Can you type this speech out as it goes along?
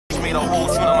made a whole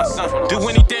tune on my son. Do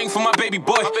anything for my baby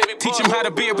boy. Teach him how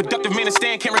to be a productive man and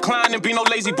stand, can't recline and be no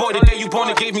lazy boy. The day you born,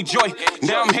 it gave me joy.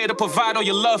 Now I'm here to provide all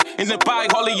your love and to buy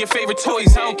all of your favorite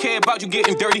toys. I don't care about you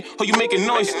getting dirty or you making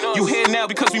noise. You here now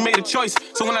because we made a choice.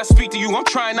 So when I speak to you, I'm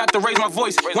trying not to raise my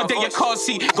voice. One day your car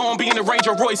seat gon' be in the Range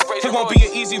Royce. It won't be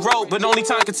an easy road, but only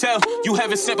time can tell. You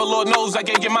have it simple, Lord knows I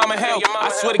gave your mama hell.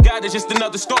 I swear to God, it's just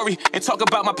another story. And talk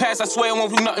about my past, I swear it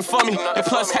won't do nothing for me. And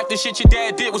plus, half the shit your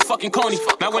dad did was fucking corny.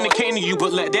 Not when it came to you,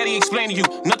 but let daddy explain to you.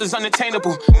 Nothing's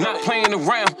unattainable, not playing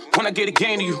around when I get a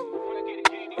game to you.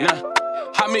 Nah.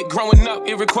 I admit growing up,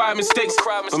 it required mistakes.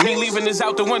 But me leaving is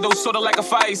out the window, sorta like a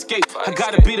fire escape. I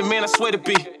gotta be the man I swear to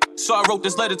be. So I wrote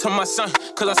this letter to my son,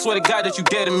 cause I swear to God that you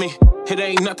dead to me. It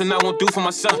ain't nothing I won't do for my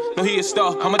son. No, he a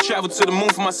star, I'ma travel to the moon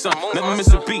for my son. Never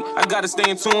miss a beat, I gotta stay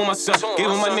in tune with my son. Gave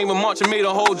him my name in March and made a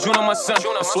whole June on my son.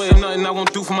 I swear nothing I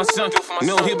won't do for my son.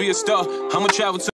 No, he'll be a star, I'ma travel to